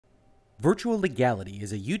Virtual Legality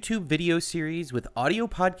is a YouTube video series with audio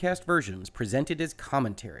podcast versions presented as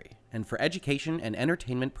commentary and for education and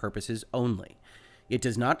entertainment purposes only. It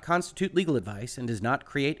does not constitute legal advice and does not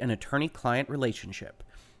create an attorney-client relationship.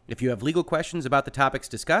 If you have legal questions about the topics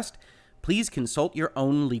discussed, please consult your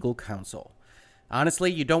own legal counsel.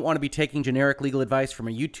 Honestly, you don't want to be taking generic legal advice from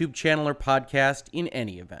a YouTube channel or podcast in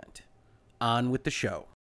any event. On with the show.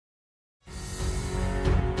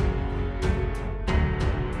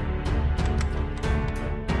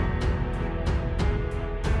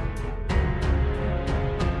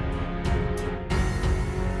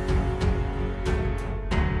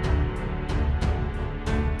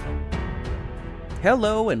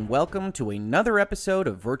 Hello and welcome to another episode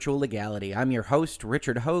of Virtual Legality. I'm your host,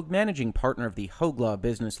 Richard Hogue, managing partner of the Hogue Law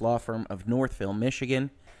business law firm of Northville,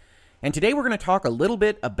 Michigan. And today we're going to talk a little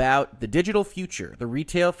bit about the digital future, the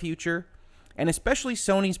retail future, and especially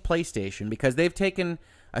Sony's PlayStation, because they've taken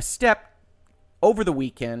a step over the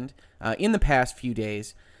weekend, in the past few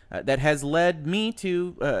days, that has led me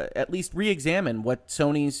to at least re-examine what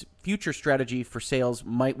Sony's future strategy for sales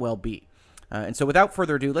might well be. And so without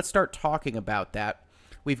further ado, let's start talking about that.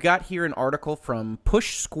 We've got here an article from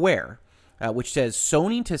Push Square, which says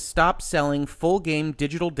Sony to stop selling full game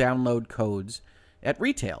digital download codes at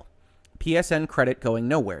retail. PSN credit going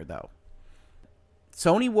nowhere, though.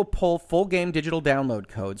 Sony will pull full game digital download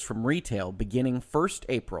codes from retail beginning 1st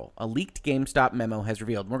April, a leaked GameStop memo has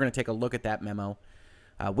revealed. We're going to take a look at that memo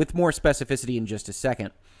with more specificity in just a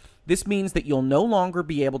second. This means that you'll no longer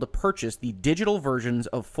be able to purchase the digital versions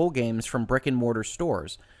of full games from brick-and-mortar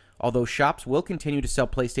stores, although shops will continue to sell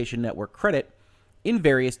PlayStation Network credit in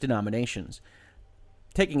various denominations.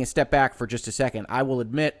 Taking a step back for just a second, I will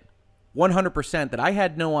admit 100% that I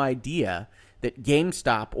had no idea that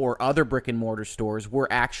GameStop or other brick-and-mortar stores were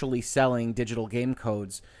actually selling digital game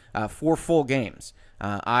codes for full games.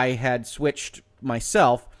 I had switched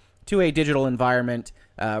myself to a digital environment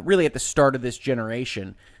really at the start of this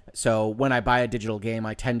generation. So when I buy a digital game,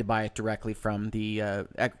 I tend to buy it directly from the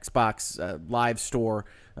Xbox Live Store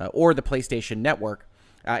or the PlayStation Network.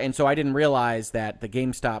 And so I didn't realize that the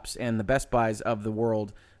GameStops and the Best Buys of the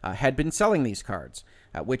world had been selling these cards,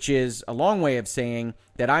 which is a long way of saying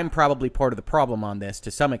that I'm probably part of the problem on this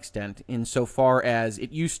to some extent, insofar as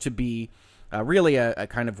it used to be really a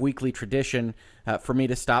kind of weekly tradition for me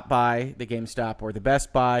to stop by the GameStop or the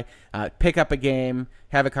Best Buy, pick up a game,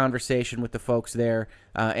 have a conversation with the folks there,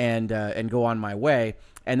 and go on my way.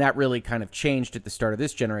 And that really kind of changed at the start of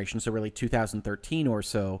this generation, so really 2013 or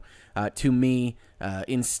so, to me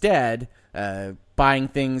instead buying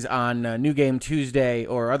things on New Game Tuesday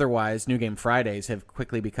or otherwise. New Game Fridays have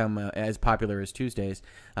quickly become as popular as Tuesdays,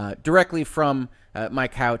 directly from my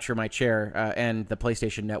couch or my chair and the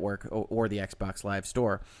PlayStation Network or the Xbox Live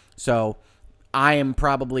Store. So I am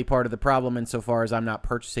probably part of the problem insofar as I'm not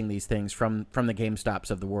purchasing these things from the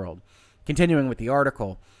GameStops of the world. Continuing with the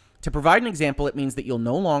article, to provide an example, it means that you'll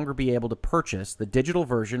no longer be able to purchase the digital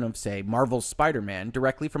version of, say, Marvel's Spider-Man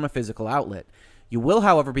directly from a physical outlet. You will,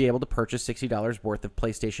 however, be able to purchase $60 worth of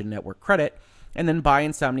PlayStation Network credit and then buy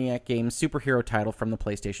Insomniac Games' superhero title from the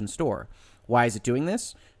PlayStation Store. Why is it doing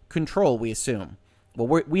this? Control, we assume.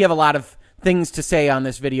 Well, we have a lot of things to say on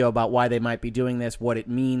this video about why they might be doing this, what it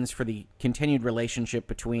means for the continued relationship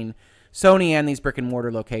between Sony and these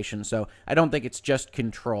brick-and-mortar locations. So I don't think it's just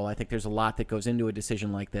control. I think there's a lot that goes into a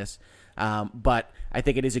decision like this. But I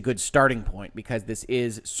think it is a good starting point because this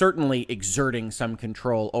is certainly exerting some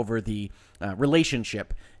control over the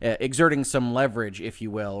relationship, exerting some leverage, if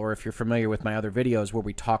you will, or if you're familiar with my other videos where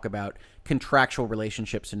we talk about contractual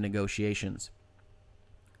relationships and negotiations.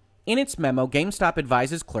 In its memo, GameStop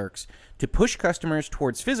advises clerks to push customers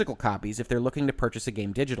towards physical copies if they're looking to purchase a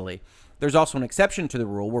game digitally. There's also an exception to the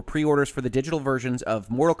rule where pre-orders for the digital versions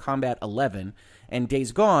of Mortal Kombat 11 and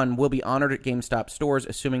Days Gone will be honored at GameStop stores,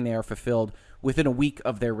 assuming they are fulfilled within a week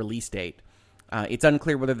of their release date. It's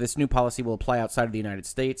unclear whether this new policy will apply outside of the United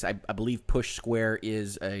States. I believe Push Square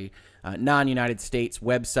is a non-United States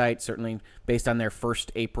website, certainly based on their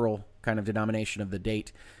 1st April kind of denomination of the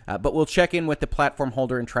date. But we'll check in with the platform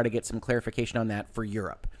holder and try to get some clarification on that for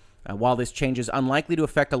Europe. While this change is unlikely to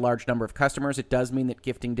affect a large number of customers, it does mean that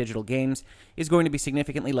gifting digital games is going to be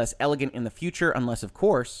significantly less elegant in the future, unless, of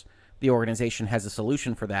course, the organization has a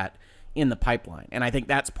solution for that in the pipeline. And I think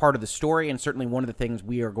that's part of the story and certainly one of the things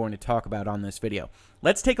we are going to talk about on this video.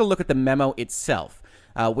 Let's take a look at the memo itself,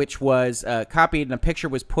 which was copied and a picture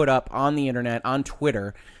was put up on the internet, on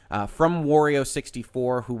Twitter, from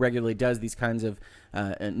Wario64, who regularly does these kinds of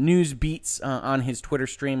news beats on his Twitter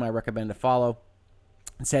stream. I recommend to follow.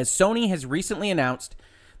 It says, Sony has recently announced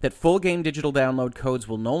that full game digital download codes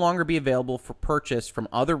will no longer be available for purchase from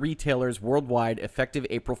other retailers worldwide effective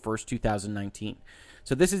April 1st, 2019.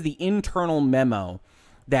 So this is the internal memo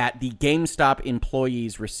that the GameStop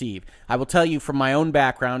employees receive. I will tell you from my own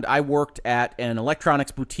background, I worked at an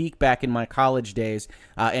electronics boutique back in my college days,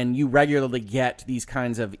 and you regularly get these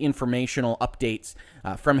kinds of informational updates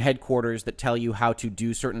from headquarters that tell you how to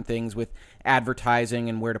do certain things with advertising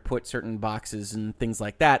and where to put certain boxes and things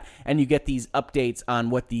like that. And you get these updates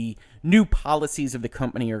on what the new policies of the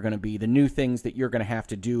company are going to be, the new things that you're going to have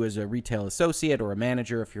to do as a retail associate or a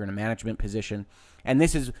manager if you're in a management position. And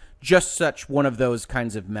this is just such one of those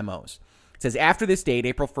kinds of memos. It says, after this date,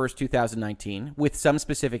 April 1st, 2019, with some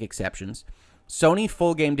specific exceptions, Sony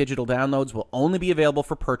full game digital downloads will only be available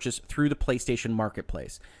for purchase through the PlayStation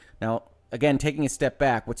Marketplace. Now, again, taking a step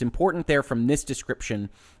back, what's important there from this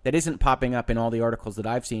description that isn't popping up in all the articles that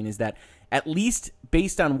I've seen is that at least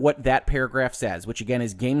based on what that paragraph says, which again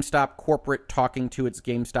is GameStop corporate talking to its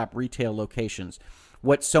GameStop retail locations,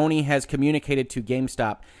 what Sony has communicated to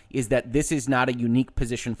GameStop is that this is not a unique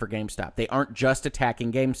position for GameStop. They aren't just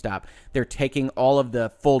attacking GameStop. They're taking all of the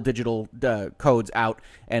full digital codes out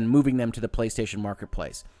and moving them to the PlayStation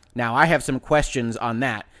Marketplace. Now, I have some questions on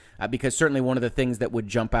that because certainly one of the things that would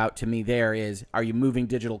jump out to me there is, are you moving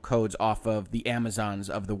digital codes off of the Amazons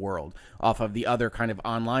of the world, off of the other kind of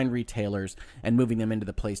online retailers and moving them into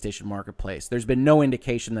the PlayStation Marketplace? There's been no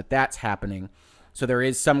indication that that's happening. So there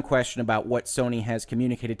is some question about what Sony has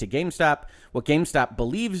communicated to GameStop, what GameStop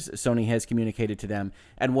believes Sony has communicated to them,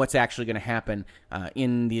 and what's actually going to happen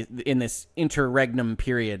in this interregnum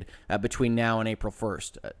period between now and April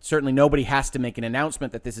 1st. Certainly nobody has to make an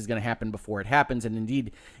announcement that this is going to happen before it happens, and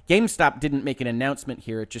indeed, GameStop didn't make an announcement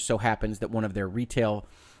here. It just so happens that one of their retail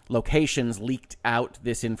locations leaked out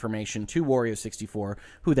this information to Wario64,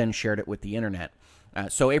 who then shared it with the internet.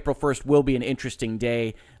 So April 1st will be an interesting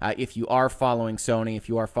day if you are following Sony, if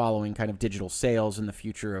you are following kind of digital sales and the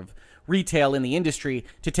future of retail in the industry,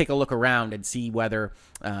 to take a look around and see whether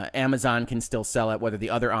Amazon can still sell it, whether the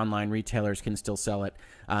other online retailers can still sell it,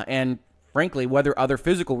 and frankly, whether other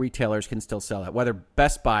physical retailers can still sell it, whether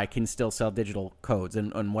Best Buy can still sell digital codes,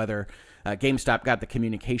 and whether GameStop got the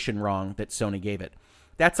communication wrong that Sony gave it.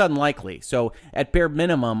 That's unlikely. So at bare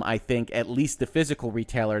minimum, I think at least the physical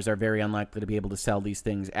retailers are very unlikely to be able to sell these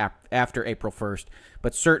things after April 1st.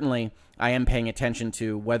 But certainly, I am paying attention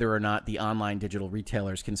to whether or not the online digital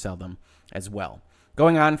retailers can sell them as well.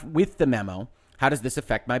 Going on with the memo, how does this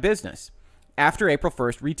affect my business? After April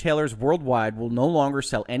 1st, retailers worldwide will no longer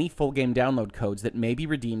sell any full game download codes that may be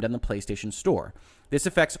redeemed on the PlayStation Store. This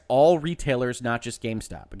affects all retailers, not just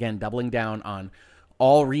GameStop. Again, doubling down on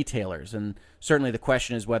all retailers, and certainly the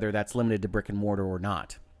question is whether that's limited to brick and mortar or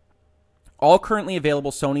not. All currently available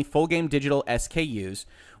Sony full game digital SKUs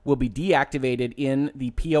will be deactivated in the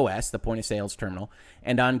POS, the point of sales terminal,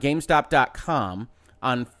 and on GameStop.com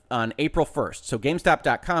on April 1st. So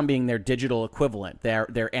GameStop.com being their digital equivalent,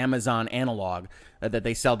 their Amazon analog that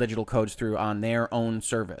they sell digital codes through on their own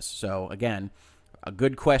service. So again, a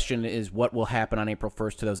good question is what will happen on April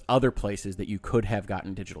 1st to those other places that you could have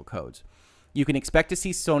gotten digital codes. You can expect to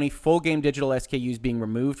see Sony full game digital SKUs being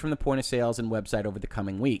removed from the point of sales and website over the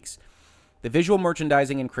coming weeks. The visual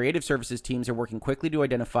merchandising and creative services teams are working quickly to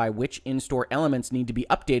identify which in-store elements need to be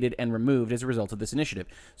updated and removed as a result of this initiative.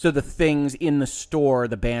 So the things in the store,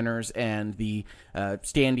 the banners and the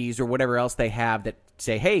standees or whatever else they have that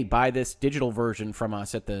say, "Hey, buy this digital version from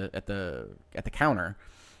us at the counter,"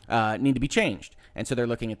 need to be changed. And so they're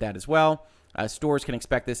looking at that as well. Stores can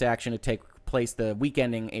expect this action to take place the week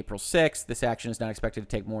ending April 6th. This action is not expected to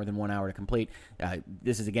take more than 1 hour to complete.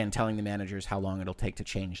 This is, again, telling the managers how long it'll take to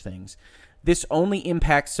change things. This only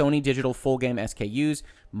impacts Sony digital full game SKUs.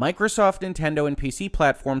 Microsoft, Nintendo, and PC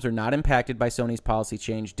platforms are not impacted by Sony's policy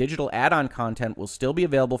change. Digital add-on content will still be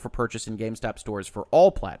available for purchase in GameStop stores for all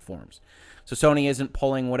platforms. So Sony isn't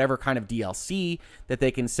pulling whatever kind of DLC that they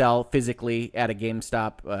can sell physically at a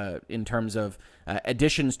GameStop in terms of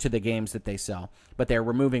additions to the games that they sell, but they're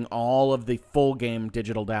removing all of the full game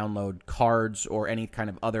digital download cards or any kind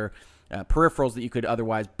of other peripherals that you could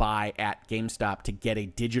otherwise buy at GameStop to get a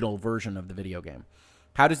digital version of the video game.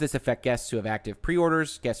 How does this affect guests who have active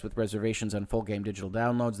pre-orders? Guests with reservations on full game digital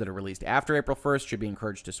downloads that are released after April 1st should be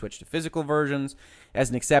encouraged to switch to physical versions. As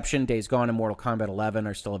an exception, Days Gone and Mortal Kombat 11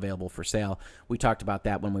 are still available for sale. We talked about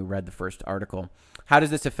that when we read the first article. How does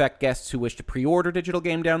this affect guests who wish to pre-order digital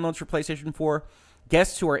game downloads for PlayStation 4?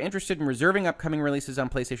 Guests who are interested in reserving upcoming releases on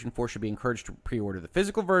PlayStation 4 should be encouraged to pre-order the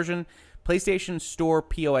physical version. PlayStation Store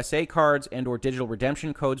POSA cards and or digital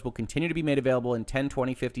redemption codes will continue to be made available in $10,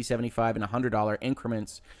 $20, $50, $75, and $100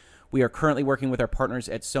 increments We are currently working with our partners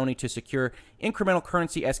at Sony to secure incremental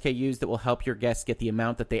currency SKUs that will help your guests get the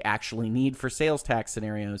amount that they actually need for sales tax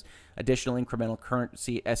scenarios. Additional incremental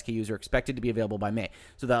currency SKUs are expected to be available by May.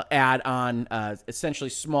 So they'll add on essentially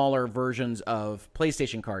smaller versions of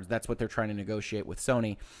PlayStation cards. That's what they're trying to negotiate with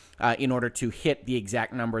Sony in order to hit the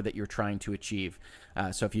exact number that you're trying to achieve.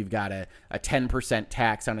 So if you've got a 10%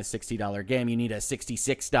 tax on a $60 game, you need a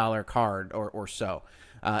 $66 card or so.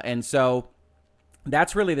 And so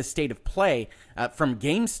that's really the state of play from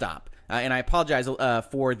GameStop. And I apologize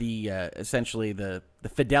for the essentially the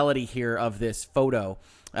fidelity here of this photo,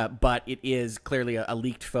 but it is clearly a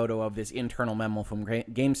leaked photo of this internal memo from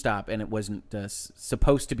GameStop, and it wasn't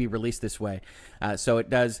supposed to be released this way. So it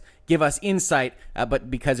does give us insight,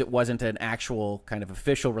 but because it wasn't an actual kind of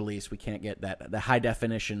official release, we can't get the high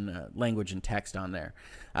definition language and text on there.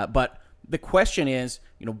 But the question is,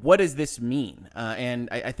 what does this mean? And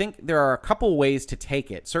I think there are a couple ways to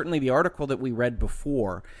take it. Certainly the article that we read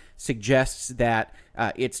before suggests that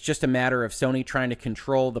it's just a matter of Sony trying to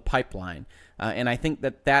control the pipeline. And I think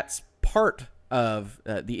that that's part of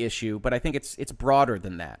the issue, but I think it's broader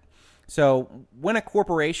than that. So when a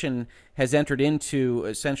corporation has entered into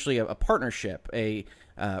essentially a partnership, a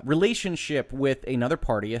relationship with another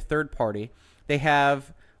party, a third party, they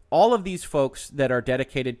have all of these folks that are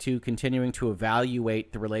dedicated to continuing to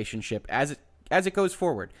evaluate the relationship as it goes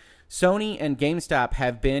forward. Sony and GameStop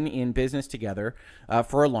have been in business together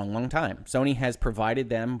for a long, long time. Sony has provided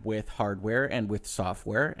them with hardware and with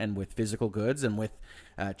software and with physical goods and with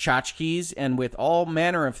tchotchkes and with all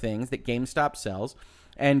manner of things that GameStop sells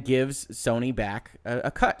and gives Sony back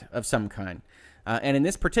a cut of some kind. And in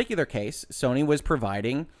this particular case, Sony was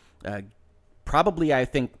providing probably,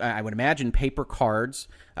 I would imagine, paper cards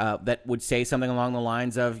that would say something along the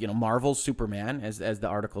lines of, Marvel's Superman, as the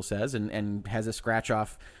article says, and has a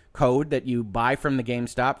scratch-off code that you buy from the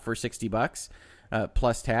GameStop for $60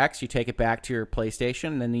 plus tax. You take it back to your PlayStation,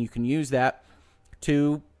 and then you can use that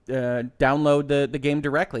to download the game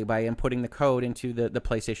directly by inputting the code into the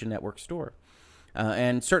PlayStation Network store.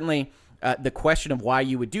 And certainly the question of why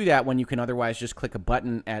you would do that when you can otherwise just click a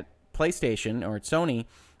button at PlayStation or at Sony,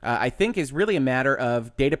 I think is really a matter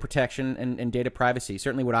of data protection and data privacy.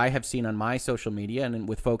 Certainly what I have seen on my social media and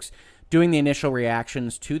with folks doing the initial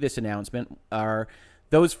reactions to this announcement are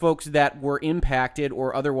those folks that were impacted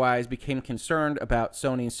or otherwise became concerned about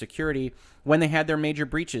Sony's security when they had their major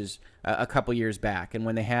breaches a couple years back, and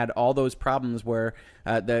when they had all those problems where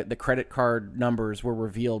the credit card numbers were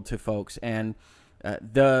revealed to folks. And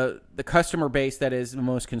the customer base that is the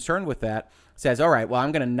most concerned with that says, all right, well,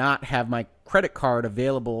 I'm going to not have my credit card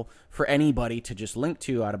available for anybody to just link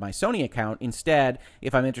to out of my Sony account. Instead,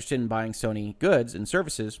 if I'm interested in buying Sony goods and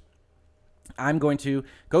services, I'm going to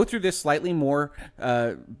go through this slightly more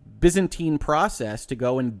Byzantine process to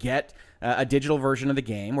go and get a digital version of the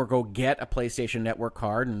game, or go get a PlayStation Network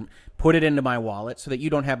card and put it into my wallet so that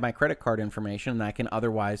you don't have my credit card information and I can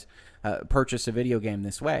otherwise purchase a video game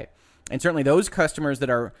this way. And certainly those customers that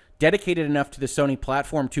are dedicated enough to the Sony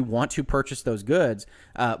platform to want to purchase those goods,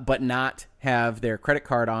 but not have their credit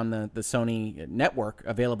card on the Sony network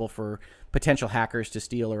available for potential hackers to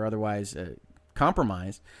steal or otherwise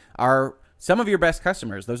compromise, are some of your best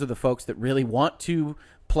customers. Those are the folks that really want to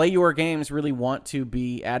play your games, really want to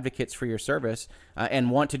be advocates for your service, and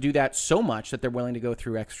want to do that so much that they're willing to go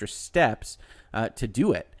through extra steps to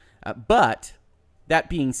do it. But that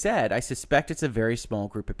being said, I suspect it's a very small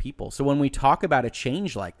group of people. So when we talk about a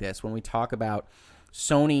change like this, when we talk about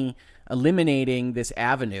Sony eliminating this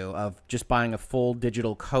avenue of just buying a full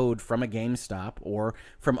digital code from a GameStop or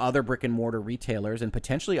from other brick and mortar retailers and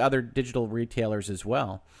potentially other digital retailers as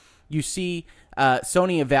well, you see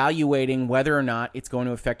Sony evaluating whether or not it's going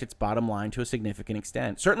to affect its bottom line to a significant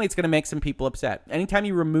extent. Certainly it's going to make some people upset. Anytime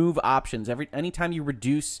you remove options, anytime you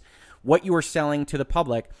reduce what you are selling to the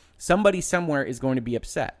public, somebody somewhere is going to be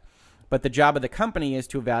upset. But the job of the company is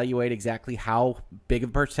to evaluate exactly how big a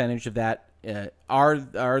percentage of that are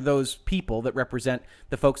those people that represent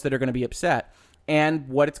the folks that are going to be upset, and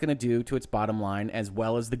what it's going to do to its bottom line as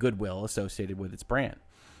well as the goodwill associated with its brand.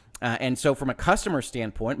 And so from a customer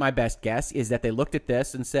standpoint, my best guess is that they looked at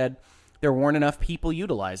this and said there weren't enough people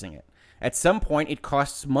utilizing it. At some point, it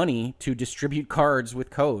costs money to distribute cards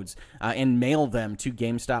with codes and mail them to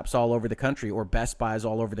GameStops all over the country or Best Buys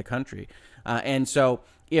all over the country. And so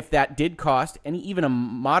if that did cost even a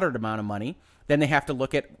moderate amount of money, then they have to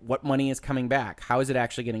look at what money is coming back. How is it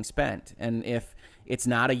actually getting spent? And if it's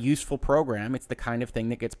not a useful program, it's the kind of thing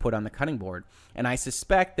that gets put on the cutting board. And I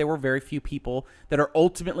suspect there were very few people that are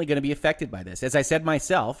ultimately going to be affected by this. As I said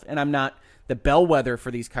myself, and I'm not the bellwether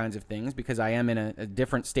for these kinds of things because I am in a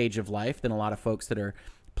different stage of life than a lot of folks that are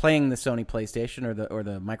playing the Sony PlayStation or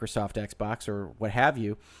the Microsoft Xbox or what have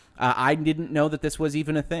you, I didn't know that this was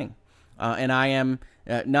even a thing. And I am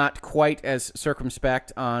not quite as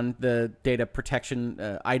circumspect on the data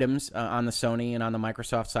protection items on the Sony and on the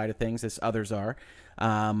Microsoft side of things as others are.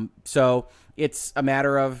 So it's a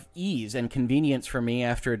matter of ease and convenience for me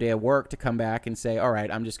after a day of work to come back and say, all right,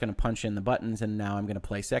 I'm just going to punch in the buttons and now I'm going to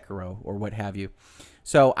play Sekiro or what have you.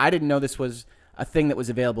 So I didn't know this was a thing that was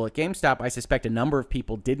available at GameStop. I suspect a number of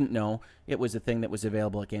people didn't know it was a thing that was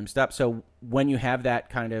available at GameStop. So when you have that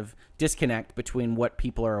kind of disconnect between what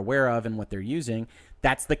people are aware of and what they're using,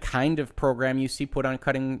 that's the kind of program you see put on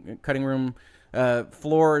cutting room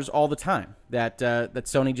floors all the time. That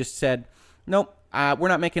Sony just said, nope, we're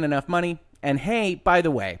not making enough money. And hey, by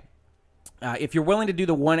the way, if you're willing to do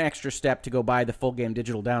the one extra step to go buy the full game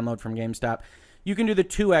digital download from GameStop, you can do the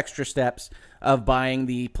 2 extra steps of buying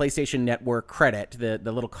the PlayStation Network credit,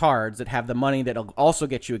 the little cards that have the money that'll also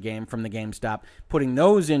get you a game from the GameStop, putting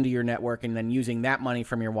those into your network and then using that money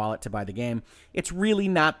from your wallet to buy the game. It's really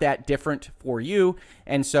not that different for you,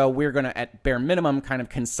 and so we're going to, at bare minimum, kind of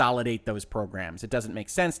consolidate those programs. It doesn't make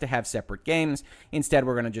sense to have separate games. Instead,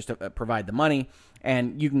 we're going to just provide the money,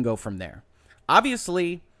 and you can go from there.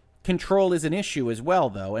 Obviously, control is an issue as well,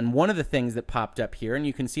 though, and one of the things that popped up here, and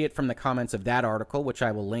you can see it from the comments of that article, which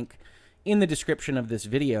I will link in the description of this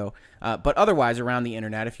video, but otherwise around the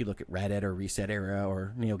internet, if you look at Reddit or Reset Era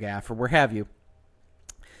or NeoGAF or where have you,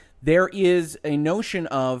 there is a notion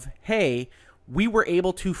of, hey, we were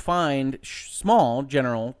able to find small,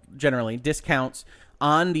 generally, discounts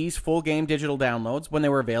on these full game digital downloads when they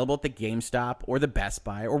were available at the GameStop or the Best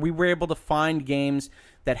Buy, or we were able to find games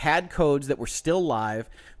that had codes that were still live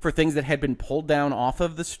for things that had been pulled down off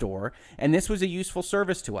of the store, and this was a useful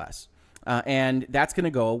service to us, and that's going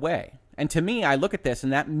to go away. And to me, I look at this,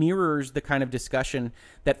 and that mirrors the kind of discussion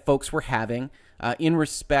that folks were having in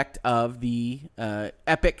respect of the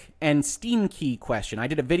Epic and Steam key question. I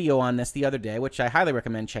did a video on this the other day, which I highly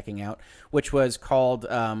recommend checking out, which was called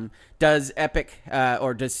Does Epic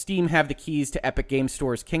or Does Steam Have the Keys to Epic Game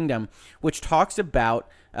Store's Kingdom, which talks about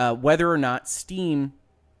whether or not Steam,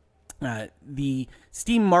 the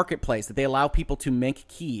Steam marketplace, that they allow people to make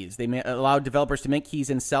keys. They allow developers to make keys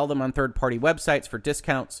and sell them on third-party websites for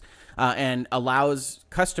discounts, and allows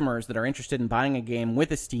customers that are interested in buying a game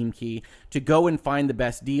with a Steam key to go and find the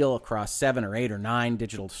best deal across 7 or 8 or 9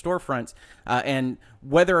 digital storefronts, and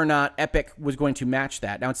whether or not Epic was going to match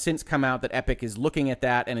that. Now, it's since come out that Epic is looking at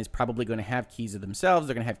that and is probably going to have keys of themselves.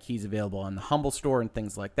 They're going to have keys available on the Humble Store and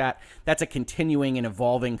things like that. That's a continuing and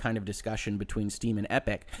evolving kind of discussion between Steam and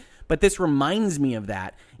Epic. But this reminds me of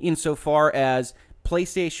that insofar as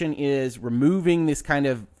PlayStation is removing this kind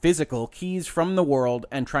of physical keys from the world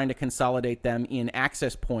and trying to consolidate them in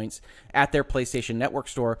access points at their PlayStation Network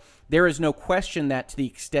store. There is no question that to the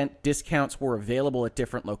extent discounts were available at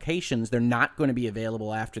different locations, they're not going to be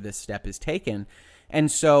available after this step is taken. And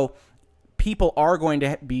so people are going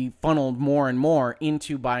to be funneled more and more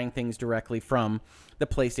into buying things directly from the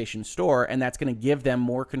PlayStation Store, and that's going to give them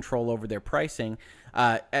more control over their pricing.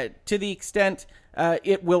 To the extent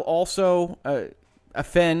it will also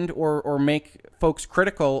offend or make folks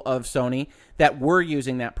critical of Sony that were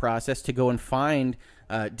using that process to go and find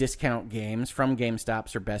discount games from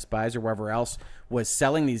GameStops or Best Buys or wherever else was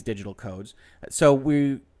selling these digital codes. So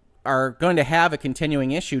we are going to have a continuing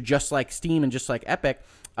issue, just like Steam and just like Epic,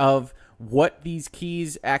 of what these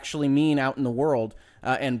keys actually mean out in the world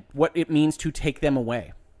and what it means to take them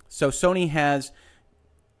away. So Sony has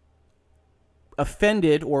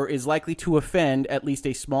offended or is likely to offend at least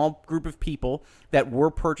a small group of people that were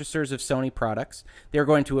purchasers of Sony products. They're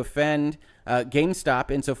going to offend GameStop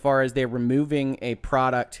insofar as they're removing a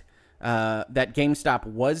product that GameStop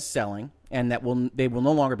was selling and that they will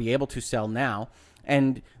no longer be able to sell now.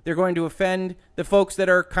 And they're going to offend the folks that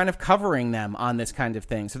are kind of covering them on this kind of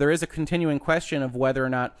thing. So there is a continuing question of whether or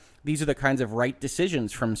not these are the kinds of right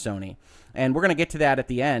decisions from Sony. And we're going to get to that at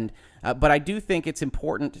the end. But I do think it's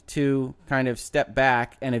important to kind of step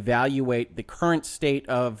back and evaluate the current state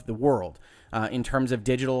of the world in terms of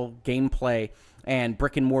digital gameplay and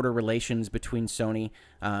brick-and-mortar relations between Sony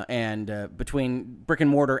and between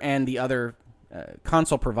brick-and-mortar and the other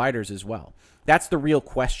console providers as well. That's the real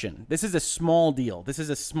question. This is a small deal. This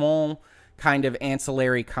is a small kind of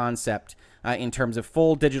ancillary concept in terms of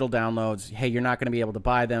full digital downloads. Hey, you're not going to be able to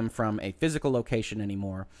buy them from a physical location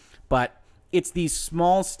anymore. But it's these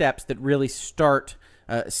small steps that really start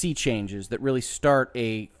sea changes, that really start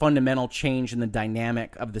a fundamental change in the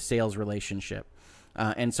dynamic of the sales relationship.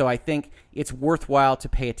 And so I think it's worthwhile to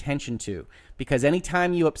pay attention to, because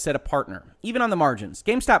anytime you upset a partner, even on the margins,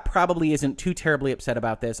 GameStop probably isn't too terribly upset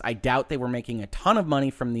about this. I doubt they were making a ton of money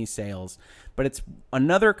from these sales, but it's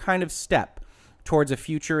another kind of step towards a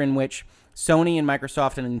future in which Sony and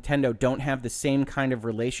Microsoft and Nintendo don't have the same kind of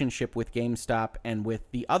relationship with GameStop and with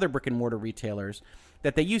the other brick-and-mortar retailers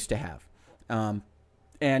that they used to have.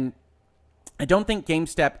 And I don't think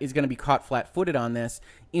GameStop is going to be caught flat-footed on this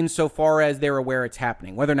insofar as they're aware it's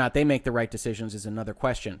happening. Whether or not they make the right decisions is another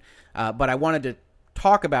question. But I wanted to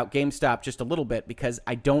talk about GameStop just a little bit because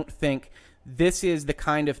I don't think this is the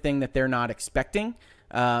kind of thing that they're not expecting.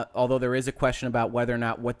 Although there is a question about whether or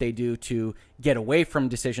not what they do to get away from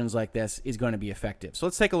decisions like this is going to be effective. So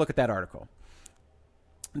let's take a look at that article.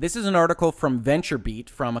 This is an article from VentureBeat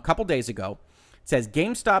from a couple days ago. It says,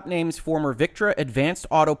 GameStop names former Victra Advanced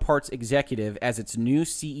Auto Parts executive as its new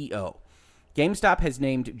CEO. GameStop has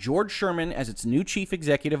named George Sherman as its new chief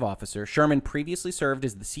executive officer. Sherman previously served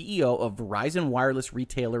as the CEO of Verizon wireless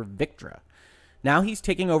retailer Victra. Now he's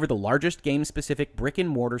taking over the largest game-specific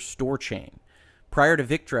brick-and-mortar store chain. Prior to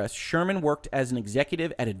Victra, Sherman worked as an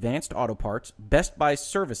executive at Advanced Auto Parts, Best Buy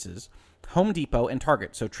Services, Home Depot, and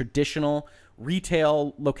Target, so traditional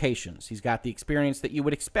retail locations. He's got the experience that you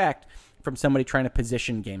would expect from somebody trying to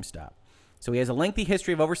position GameStop. So he has a lengthy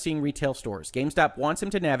history of overseeing retail stores. GameStop wants him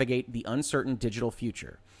to navigate the uncertain digital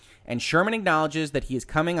future. And Sherman acknowledges that he is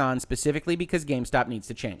coming on specifically because GameStop needs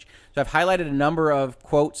to change. So I've highlighted a number of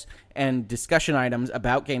quotes and discussion items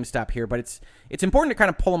about GameStop here, but it's important to kind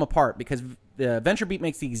of pull them apart because the VentureBeat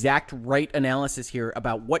makes the exact right analysis here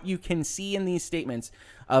about what you can see in these statements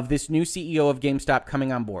of this new CEO of GameStop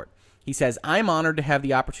coming on board. He says, I'm honored to have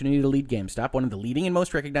the opportunity to lead GameStop, one of the leading and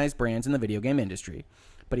most recognized brands in the video game industry.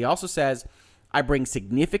 But he also says, I bring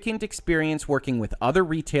significant experience working with other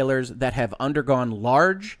retailers that have undergone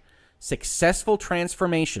large, successful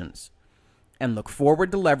transformations and look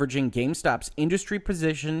forward to leveraging GameStop's industry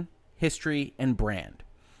position, history, and brand.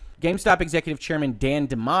 GameStop Executive Chairman Dan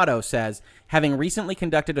D'Amato says, having recently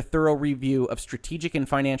conducted a thorough review of strategic and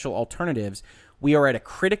financial alternatives, we are at a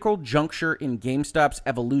critical juncture in GameStop's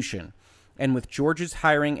evolution, and with George's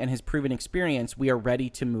hiring and his proven experience, we are ready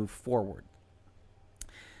to move forward.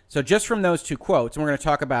 So just from those two quotes, and we're going to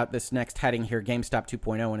talk about this next heading here, GameStop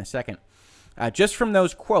 2.0, in a second. Just from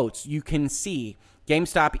those quotes, you can see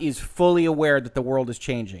GameStop is fully aware that the world is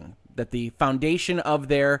changing, that the foundation of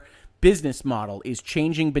their business model is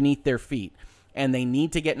changing beneath their feet, and they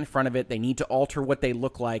need to get in front of it. They need to alter what they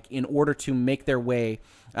look like in order to make their way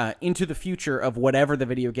into the future of whatever the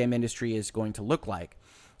video game industry is going to look like.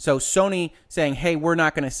 So Sony saying, hey, we're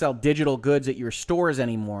not going to sell digital goods at your stores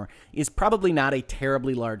anymore is probably not a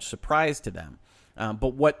terribly large surprise to them.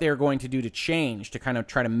 But what they're going to do to change, to kind of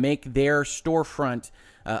try to make their storefront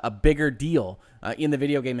a bigger deal in the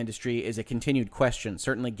video game industry is a continued question.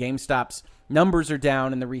 Certainly GameStop's numbers are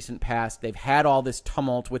down in the recent past. They've had all this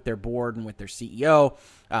tumult with their board and with their CEO.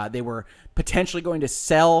 They were potentially going to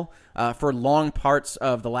sell for long parts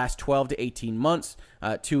of the last 12 to 18 months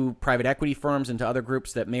to private equity firms and to other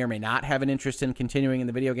groups that may or may not have an interest in continuing in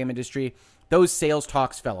the video game industry. Those sales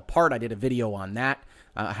talks fell apart. I did a video on that.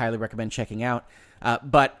 I highly recommend checking out.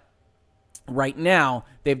 But right now,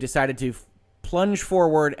 they've decided to plunge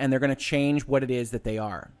forward, and they're going to change what it is that they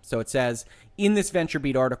are. So it says, in this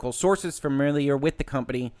VentureBeat article, sources familiar with the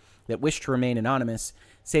company that wish to remain anonymous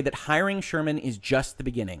say that hiring Sherman is just the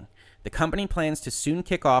beginning. The company plans to soon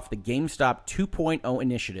kick off the GameStop 2.0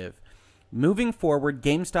 initiative. Moving forward,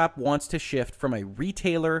 GameStop wants to shift from a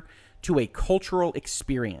retailer to a cultural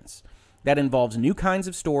experience. That involves new kinds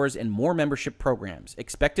of stores and more membership programs.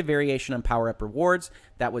 Expect a variation on Power Up Rewards.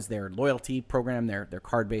 That was their loyalty program, their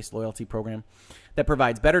card-based loyalty program that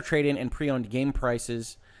provides better trade-in and pre-owned game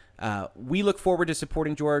prices. We look forward to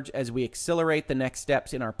supporting George as we accelerate the next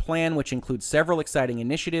steps in our plan, which includes several exciting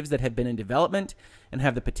initiatives that have been in development and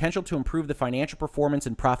have the potential to improve the financial performance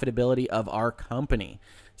and profitability of our company,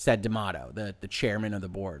 said D'Amato, the chairman of the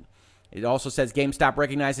board. It also says GameStop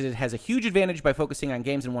recognizes it has a huge advantage by focusing on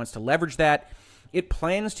games and wants to leverage that. It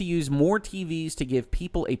plans to use more TVs to give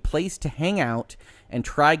people a place to hang out and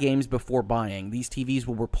try games before buying. These TVs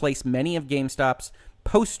will replace many of GameStop's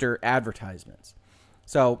poster advertisements.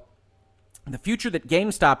 So the future that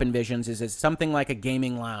GameStop envisions is as something like a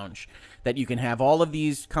gaming lounge, that you can have all of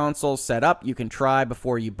these consoles set up, you can try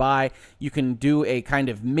before you buy, you can do a kind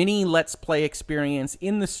of mini Let's Play experience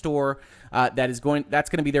in the store. That's going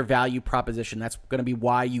to be their value proposition. That's going to be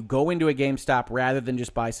why you go into a GameStop rather than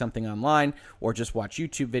just buy something online or just watch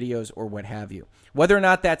YouTube videos or what have you. Whether or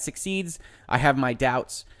not that succeeds, I have my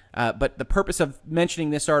doubts. But the purpose of mentioning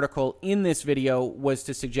this article in this video was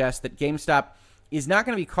to suggest that GameStop is not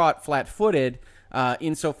going to be caught flat-footed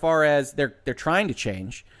insofar as they're trying to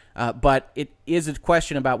change. But it is a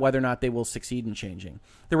question about whether or not they will succeed in changing.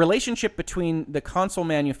 The relationship between the console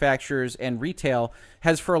manufacturers and retail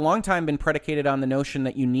has for a long time been predicated on the notion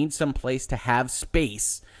that you need some place to have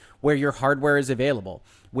space where your hardware is available,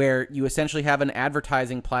 where you essentially have an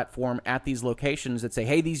advertising platform at these locations that say,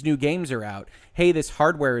 hey, these new games are out. Hey, this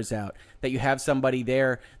hardware is out. That you have somebody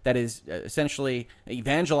there that is essentially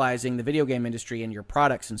evangelizing the video game industry and your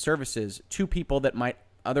products and services to people that might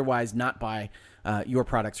otherwise not buy your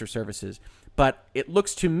products or services. But it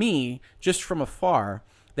looks to me, just from afar,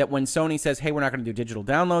 that when Sony says, hey, we're not going to do digital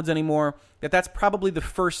downloads anymore, that's probably the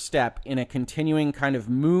first step in a continuing kind of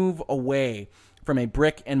move away from a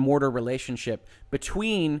brick and mortar relationship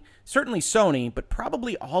between certainly Sony, but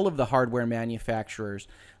probably all of the hardware manufacturers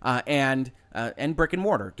and brick and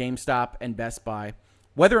mortar, GameStop and Best Buy.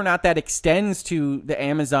 Whether or not that extends to the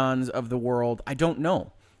Amazons of the world, I don't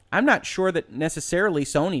know. I'm not sure that necessarily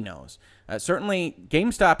Sony knows. Certainly,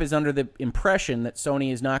 GameStop is under the impression that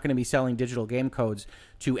Sony is not going to be selling digital game codes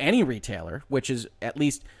to any retailer, which is, at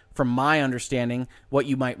least from my understanding, what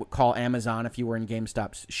you might call Amazon if you were in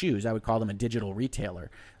GameStop's shoes. I would call them a digital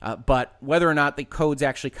retailer. But whether or not the codes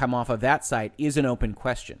actually come off of that site is an open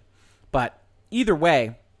question. But either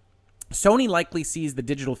way, Sony likely sees the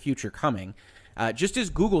digital future coming. Just as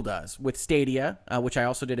Google does with Stadia, which I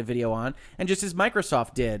also did a video on, and just as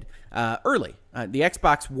Microsoft did early. The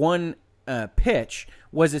Xbox One pitch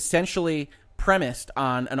was essentially premised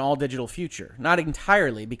on an all-digital future. Not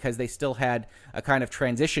entirely, because they still had a kind of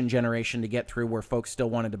transition generation to get through where folks still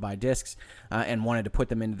wanted to buy discs and wanted to put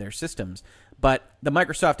them into their systems. But the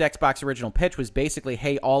Microsoft Xbox original pitch was basically,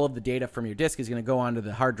 hey, all of the data from your disk is going to go onto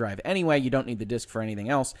the hard drive anyway. You don't need the disk for anything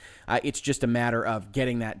else. It's just a matter of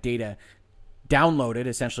getting that data downloaded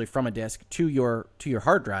essentially from a disk to your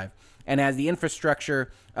hard drive. And as the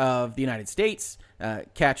infrastructure of the United States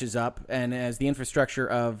catches up, and as the infrastructure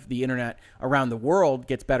of the internet around the world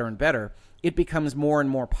gets better and better, it becomes more and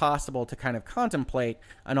more possible to kind of contemplate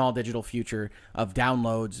an all-digital future of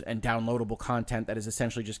downloads and downloadable content that is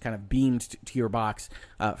essentially just kind of beamed to your box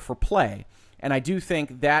for play. And I do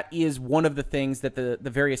think that is one of the things that the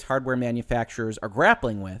various hardware manufacturers are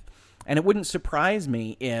grappling with. And it wouldn't surprise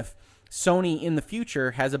me if Sony in the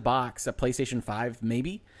future has a box, a PlayStation 5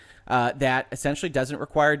 maybe, that essentially doesn't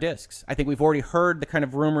require discs. I think we've already heard the kind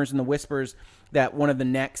of rumors and the whispers that one of the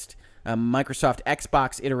next Microsoft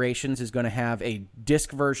Xbox iterations is going to have a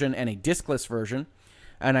disc version and a diskless version.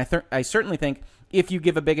 And I certainly think if you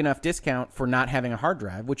give a big enough discount for not having a hard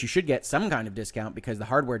drive, which you should get some kind of discount because the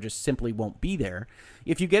hardware just simply won't be there,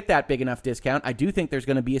 if you get that big enough discount, I do think there's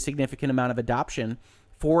going to be a significant amount of adoption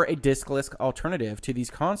for a diskless alternative to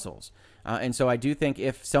these consoles. And so I do think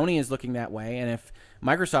if Sony is looking that way, and if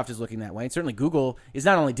Microsoft is looking that way, and certainly Google is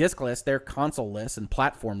not only diskless, they're console-less and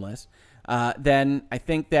platformless, then I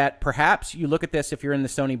think that perhaps you look at this if you're in the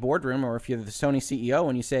Sony boardroom or if you're the Sony CEO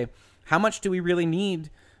and you say, how much do we really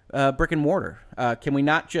need brick and mortar? Can we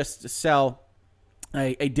not just sell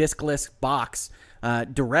a diskless box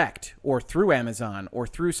direct or through Amazon or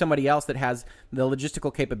through somebody else that has the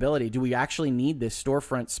logistical capability? Do we actually need this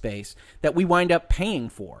storefront space that we wind up paying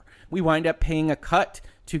for? We wind up paying a cut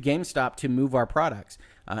to GameStop to move our products.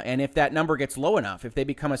 And if that number gets low enough, if they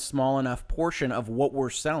become a small enough portion of what we're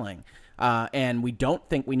selling, and we don't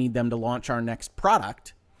think we need them to launch our next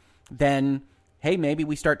product, then hey, maybe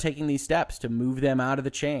we start taking these steps to move them out of the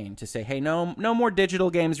chain, to say, hey, no more digital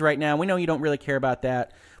games right now. We know you don't really care about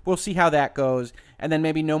that. We'll see how that goes. And then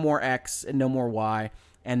maybe no more X and no more Y.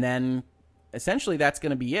 And then essentially that's going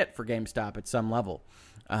to be it for GameStop at some level.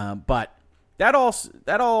 But that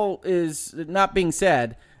all is not being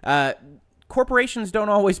said. Corporations don't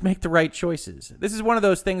always make the right choices. This is one of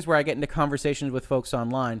those things where I get into conversations with folks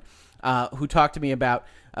online who talk to me about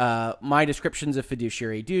my descriptions of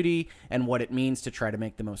fiduciary duty and what it means to try to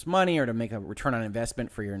make the most money or to make a return on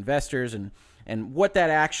investment for your investors and what that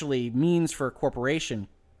actually means for a corporation.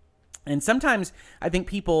 And sometimes I think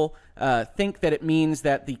people think that it means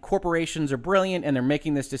that the corporations are brilliant and they're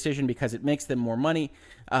making this decision because it makes them more money,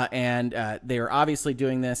 and they are obviously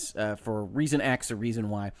doing this for reason X or reason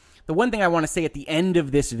Y. The one thing I want to say at the end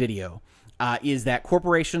of this video is that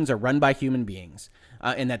corporations are run by human beings,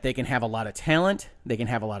 and that they can have a lot of talent, they can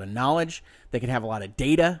have a lot of knowledge, they can have a lot of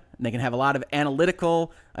data, and they can have a lot of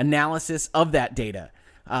analytical analysis of that data.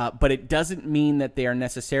 But it doesn't mean that they are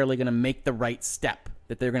necessarily going to make the right step,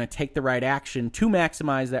 that they're going to take the right action to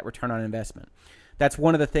maximize that return on investment. That's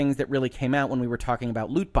one of the things that really came out when we were talking about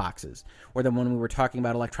loot boxes, or then when we were talking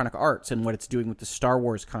about Electronic Arts and what it's doing with the Star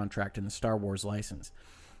Wars contract and the Star Wars license.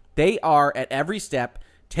 They are, at every step,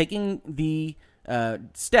 taking the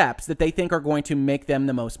steps that they think are going to make them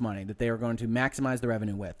the most money, that they are going to maximize the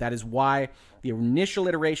revenue with. That is why the initial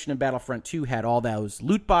iteration of Battlefront 2 had all those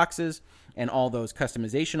loot boxes and all those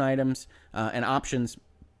customization items and options.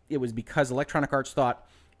 It was because Electronic Arts thought,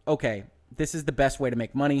 okay, this is the best way to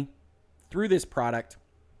make money through this product,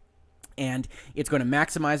 and it's going to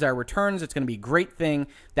maximize our returns. It's going to be a great thing.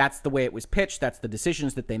 That's the way it was pitched. That's the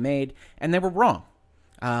decisions that they made, and they were wrong.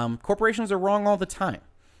 Corporations are wrong all the time.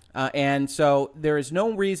 And so there is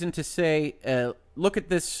no reason to say, look at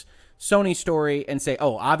this Sony story and say,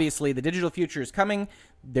 oh, obviously the digital future is coming.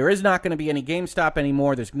 There is not going to be any GameStop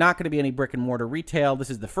anymore. There's not going to be any brick and mortar retail. This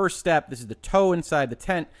is the first step. This is the toe inside the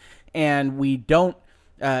tent. And we don't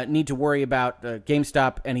need to worry about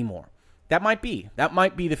GameStop anymore. That might be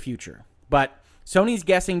the future. But Sony's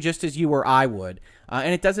guessing just as you or I would.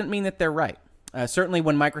 And it doesn't mean that they're right. Certainly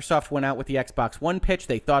when Microsoft went out with the Xbox One pitch,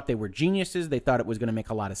 they thought they were geniuses. They thought it was going to make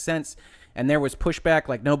a lot of sense. And there was pushback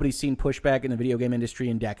like nobody's seen pushback in the video game industry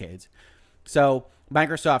in decades. So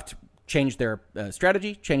Microsoft changed their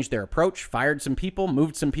strategy, changed their approach, fired some people,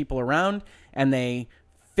 moved some people around, and they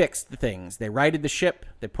fixed the things. They righted the ship.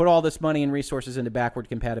 They put all this money and resources into backward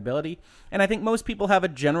compatibility. And I think most people have a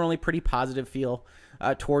generally pretty positive feel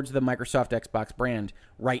towards the Microsoft Xbox brand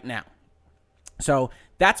right now. So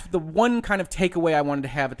that's the one kind of takeaway I wanted to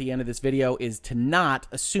have at the end of this video, is to not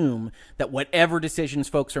assume that whatever decisions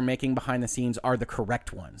folks are making behind the scenes are the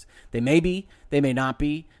correct ones. They may be, they may not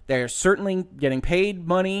be. They're certainly getting paid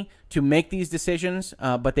money to make these decisions,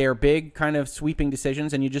 but they are big kind of sweeping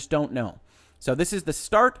decisions, and you just don't know. So this is the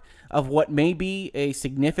start of what may be a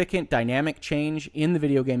significant dynamic change in the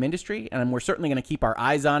video game industry, and we're certainly going to keep our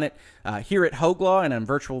eyes on it here at Hogue Law and on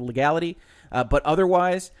Virtual Legality. But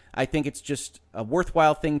otherwise, I think it's just a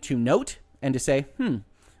worthwhile thing to note and to say,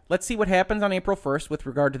 let's see what happens on April 1st with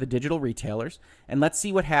regard to the digital retailers, and let's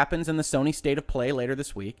see what happens in the Sony State of Play later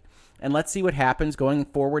this week, and let's see what happens going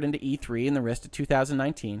forward into E3 and the rest of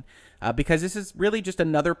 2019, because this is really just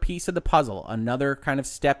another piece of the puzzle, another kind of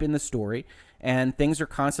step in the story, and things are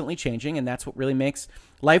constantly changing, and that's what really makes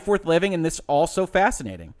life worth living and this all so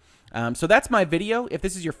fascinating. So that's my video. If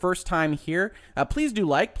this is your first time here, please do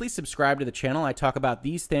please subscribe to the channel. I talk about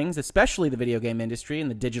these things, especially the video game industry and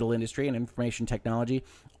the digital industry and information technology,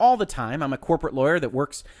 all the time. I'm a corporate lawyer that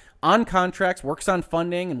works on contracts, works on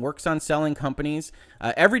funding, and works on selling companies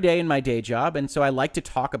every day in my day job. And so I like to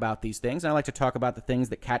talk about these things. And I like to talk about the things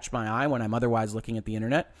that catch my eye when I'm otherwise looking at the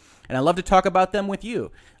internet. And I love to talk about them with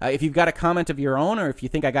you. If you've got a comment of your own, or if you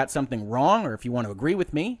think I got something wrong, or if you want to agree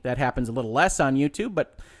with me, that happens a little less on YouTube,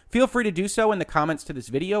 but feel free to do so in the comments to this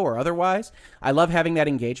video or otherwise. I love having that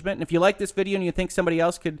engagement. And if you like this video and you think somebody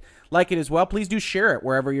else could like it as well, please do share it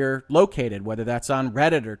wherever you're located, whether that's on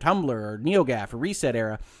Reddit or Tumblr or NeoGAF or Reset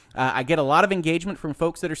Era. I get a lot of engagement from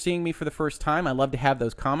folks that are seeing me for the first time. I love to have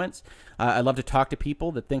those comments. I love to talk to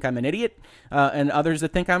people that think I'm an idiot and others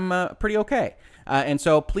that think I'm pretty okay. And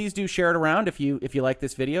so please do share it around if you like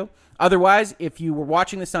this video. Otherwise, if you were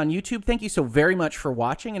watching this on YouTube, thank you so very much for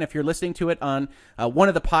watching. And if you're listening to it on one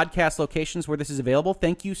of the podcast locations where this is available,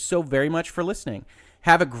 thank you so very much for listening.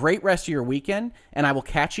 Have a great rest of your weekend, and I will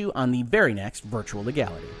catch you on the very next Virtual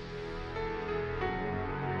Legality.